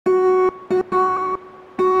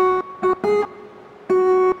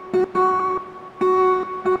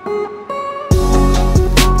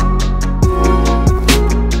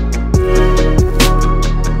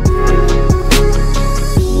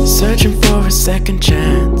second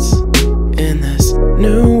chance in this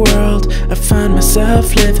new world I find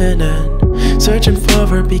myself living in, searching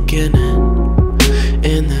for a beginning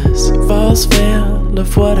in this false veil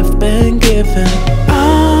of what I've been given.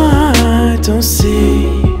 I don't see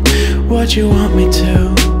what you want me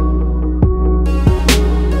to.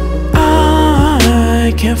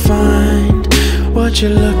 I can't find what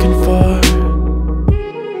you're looking for.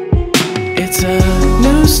 It's a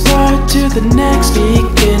new start to the next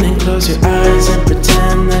beginning. Close your eyes and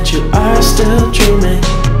pretend that you are still dreaming.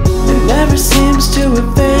 It never seems to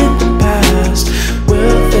evade the past.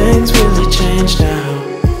 Will things really change now?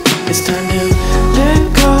 It's time to let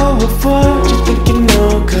go of what you think you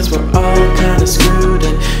know, 'cause we're all kinda screwed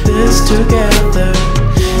in this together.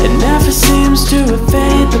 It never seems to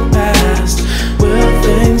evade the past. Will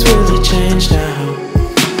things really change now?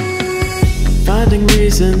 Finding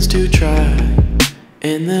reasons to try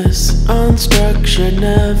in this unstructured,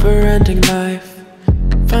 never-ending life.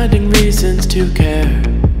 Finding reasons to care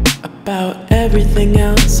about everything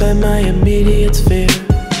outside my immediate sphere.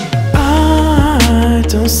 I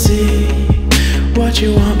don't see what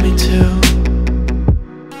you want me to.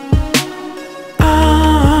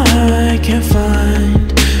 I can't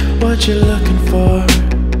find what you're looking for.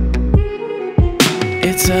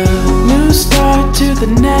 It's a new start to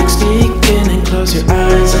the next beginning. Close your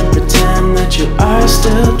eyes and pretend that you are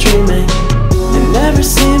still dreaming. It never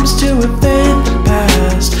seems to evade the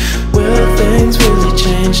past. Will things really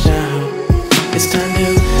change now? It's time to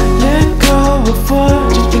let go of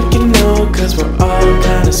what you think you know, 'cause we're all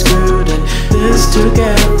kinda screwed in this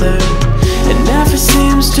together. It never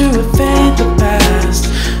seems to evade the past.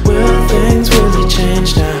 Will things really change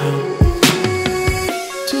now?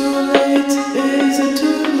 Too late, is it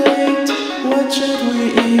too late? What should we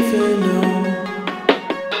even